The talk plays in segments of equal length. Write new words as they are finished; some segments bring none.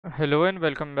Hello and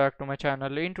welcome back to my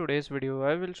channel. In today's video,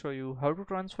 I will show you how to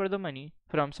transfer the money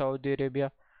from Saudi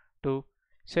Arabia to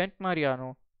San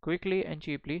Marino quickly and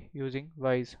cheaply using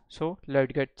Wise. So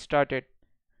let's get started.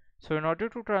 So in order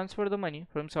to transfer the money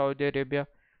from Saudi Arabia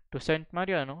to San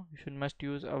Marino, you must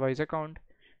use a Wise account.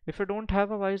 If you don't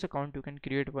have a Wise account, you can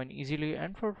create one easily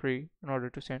and for free in order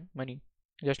to send money.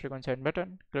 Just click on send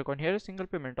button, click on here single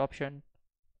payment option.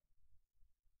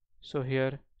 So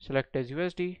here select as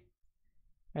USD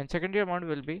and secondary amount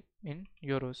will be in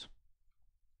euros.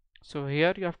 So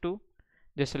here you have to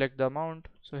just select the amount.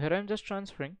 So here I'm just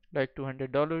transferring like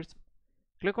 $200.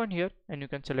 Click on here and you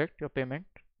can select your payment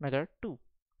method too.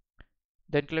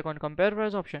 Then click on compare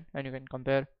price option and you can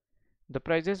compare the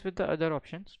prices with the other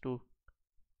options too.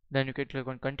 Then you can click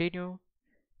on continue.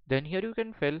 Then here you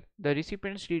can fill the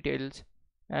recipient's details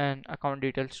and account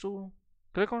details too.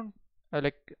 Click on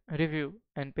like review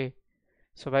and pay.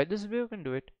 So by this way you can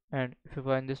do it, and if you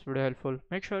find this video helpful,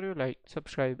 make sure you like,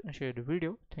 subscribe and share the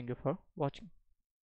video. Thank you for watching.